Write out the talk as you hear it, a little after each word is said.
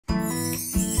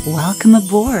Welcome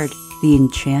aboard the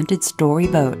Enchanted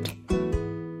Storyboat.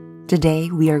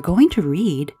 Today we are going to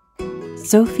read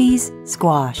Sophie's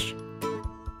Squash,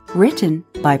 written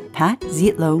by Pat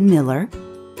Zietlow Miller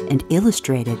and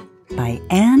illustrated by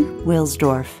Anne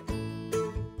Wilsdorf.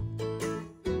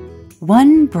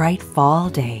 One bright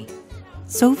fall day,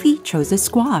 Sophie chose a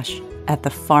squash at the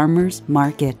farmer's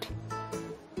market.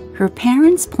 Her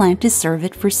parents planned to serve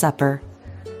it for supper,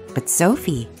 but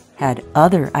Sophie had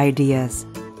other ideas.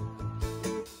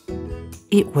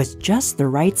 It was just the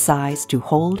right size to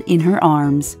hold in her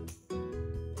arms,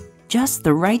 just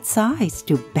the right size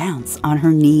to bounce on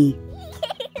her knee,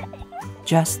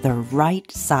 just the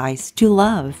right size to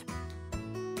love.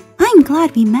 "I'm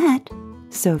glad we met,"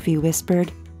 Sophie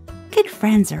whispered. "Good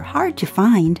friends are hard to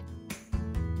find."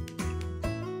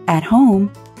 At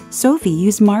home, Sophie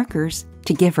used markers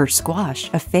to give her squash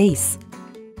a face.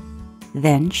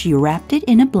 Then she wrapped it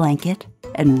in a blanket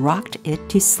and rocked it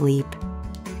to sleep.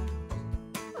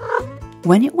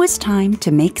 When it was time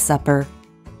to make supper,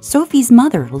 Sophie's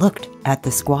mother looked at the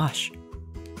squash.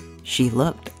 She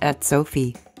looked at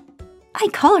Sophie. "I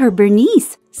call her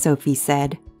Bernice," Sophie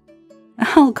said.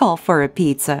 "I'll call for a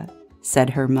pizza,"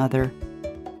 said her mother.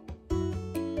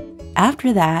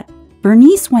 After that,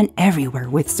 Bernice went everywhere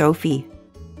with Sophie.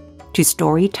 To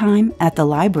story time at the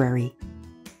library,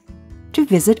 to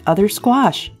visit other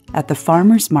squash at the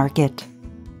farmer's market,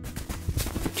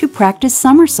 to practice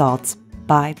somersaults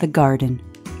by the garden.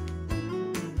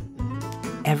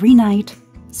 Every night,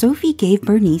 Sophie gave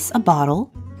Bernice a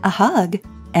bottle, a hug,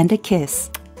 and a kiss.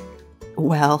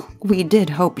 "Well, we did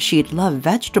hope she'd love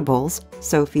vegetables,"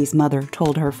 Sophie's mother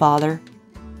told her father.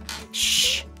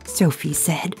 "Shh," Sophie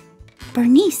said.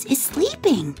 "Bernice is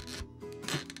sleeping."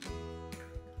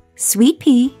 "Sweet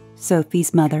pea,"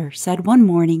 Sophie's mother said one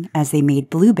morning as they made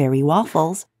blueberry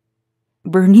waffles.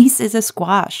 "Bernice is a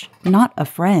squash, not a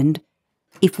friend.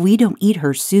 If we don't eat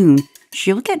her soon,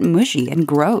 she'll get mushy and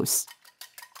gross.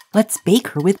 Let's bake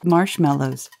her with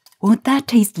marshmallows. Won't that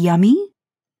taste yummy?"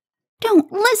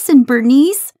 "Don't listen,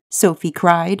 Bernice," Sophie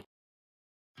cried.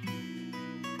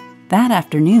 That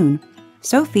afternoon,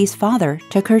 Sophie's father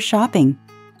took her shopping.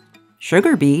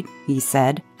 "Sugar beet," he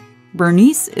said,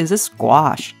 "Bernice is a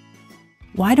squash.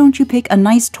 Why don't you pick a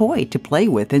nice toy to play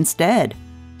with instead?"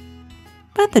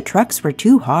 But the trucks were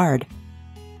too hard,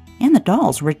 and the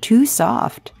dolls were too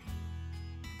soft.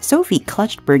 Sophie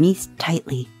clutched Bernice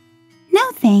tightly.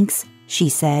 "No thanks," she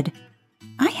said.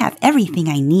 "I have everything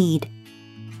I need."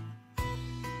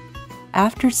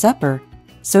 After supper,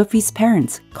 Sophie's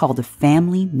parents called a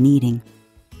family meeting.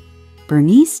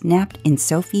 Bernice napped in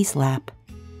Sophie's lap.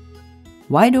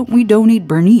 "Why don't we donate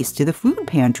Bernice to the food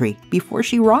pantry before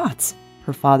she rots?"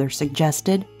 her father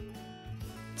suggested.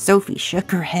 Sophie shook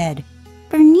her head.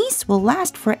 "Bernice will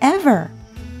last forever."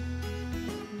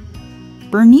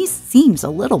 "Bernice seems a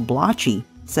little blotchy,"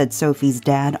 said Sophie's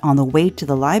dad on the way to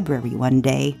the library one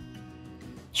day.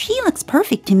 "She looks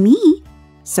perfect to me,"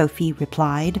 Sophie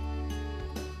replied.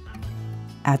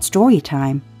 At story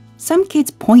time, some kids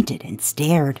pointed and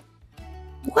stared.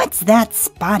 "What's that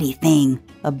spotty thing?"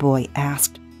 a boy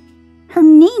asked. "Her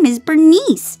name is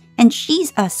Bernice, and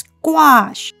she's a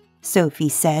squash," Sophie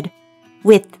said,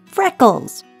 "with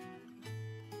freckles."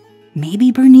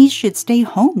 "Maybe Bernice should stay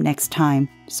home next time,"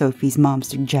 Sophie's mom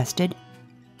suggested.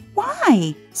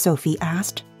 "Why?" Sophie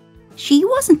asked. "She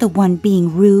wasn't the one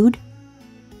being rude."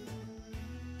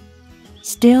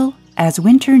 Still, as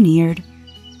winter neared,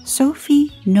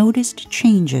 Sophie noticed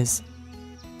changes.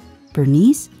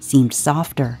 Bernice seemed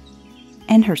softer,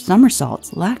 and her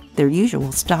somersaults lacked their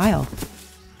usual style.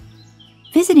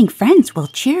 "Visiting friends will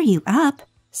cheer you up,"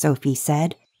 Sophie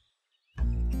said.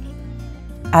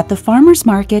 At the farmer's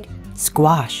market,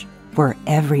 squash were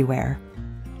everywhere.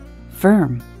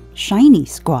 Firm, shiny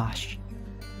squash.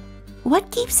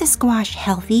 "What keeps a squash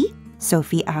healthy?"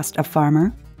 Sophie asked a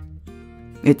farmer.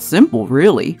 "It's simple,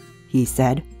 really," he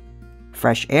said.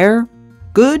 "Fresh air,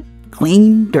 good,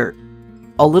 clean dirt,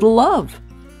 a little love."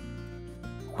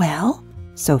 "Well,"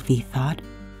 Sophie thought,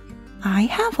 "I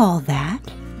have all that."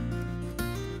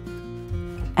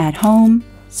 At home,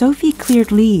 Sophie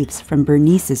cleared leaves from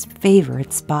Bernice's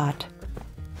favorite spot.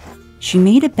 She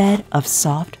made a bed of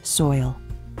soft soil,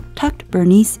 tucked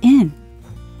Bernice in,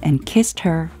 and kissed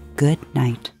her good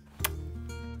night.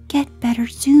 "Get better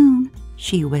soon,"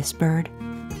 she whispered.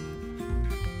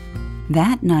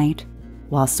 That night,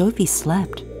 while Sophie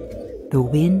slept, the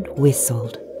wind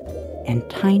whistled and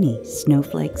tiny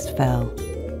snowflakes fell.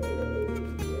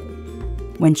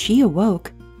 When she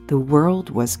awoke, the world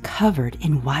was covered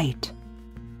in white.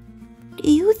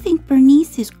 "Do you think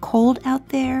Bernice is cold out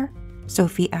there?"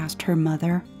 Sophie asked her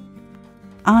mother.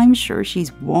 I'm sure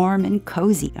she's warm and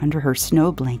cozy under her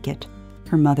snow blanket,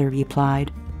 her mother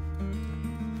replied.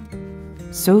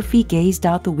 Sophie gazed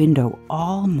out the window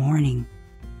all morning.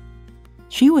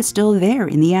 She was still there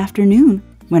in the afternoon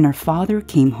when her father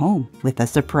came home with a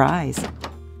surprise.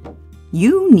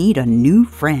 "You need a new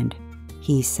friend,"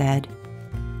 he said.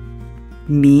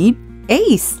 "Meet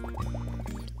Ace."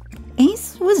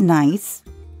 Ace was nice,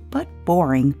 but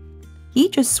boring. He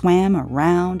just swam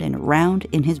around and around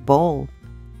in his bowl.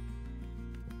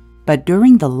 But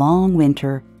during the long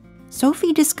winter,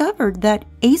 Sophie discovered that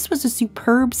Ace was a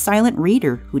superb silent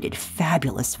reader who did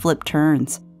fabulous flip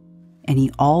turns, and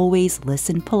he always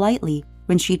listened politely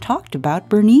when she talked about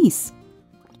Bernice.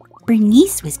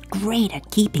 Bernice was great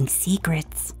at keeping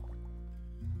secrets.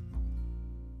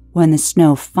 When the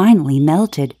snow finally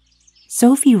melted,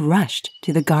 Sophie rushed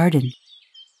to the garden.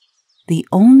 The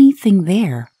only thing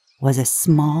there was a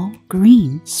small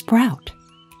green sprout.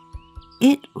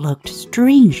 It looked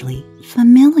strangely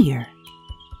familiar.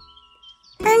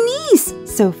 "Bernice,"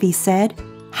 Sophie said,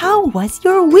 "how was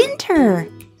your winter?"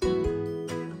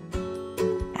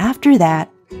 After that,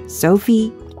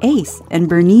 Sophie, Ace, and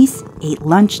Bernice ate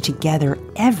lunch together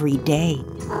every day.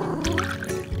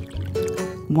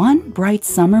 One bright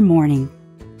summer morning,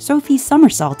 Sophie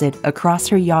somersaulted across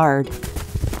her yard,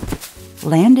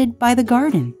 landed by the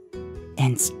garden,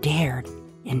 and stared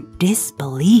in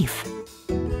disbelief.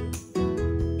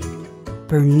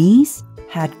 Bernice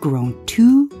had grown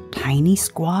 2 tiny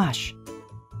squash.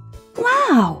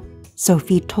 "Wow,"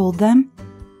 Sophie told them.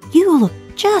 "You look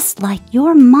just like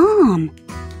your mom."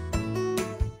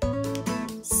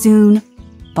 Soon,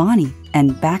 Bonnie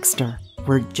and Baxter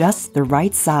were just the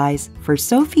right size for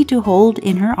Sophie to hold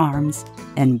in her arms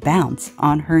and bounce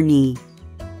on her knee.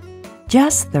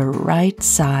 Just the right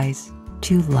size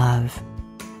to love.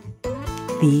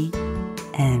 The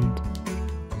end.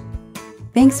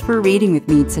 Thanks for reading with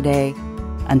me today.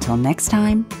 Until next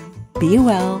time, be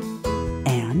well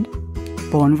and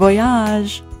bon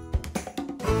voyage!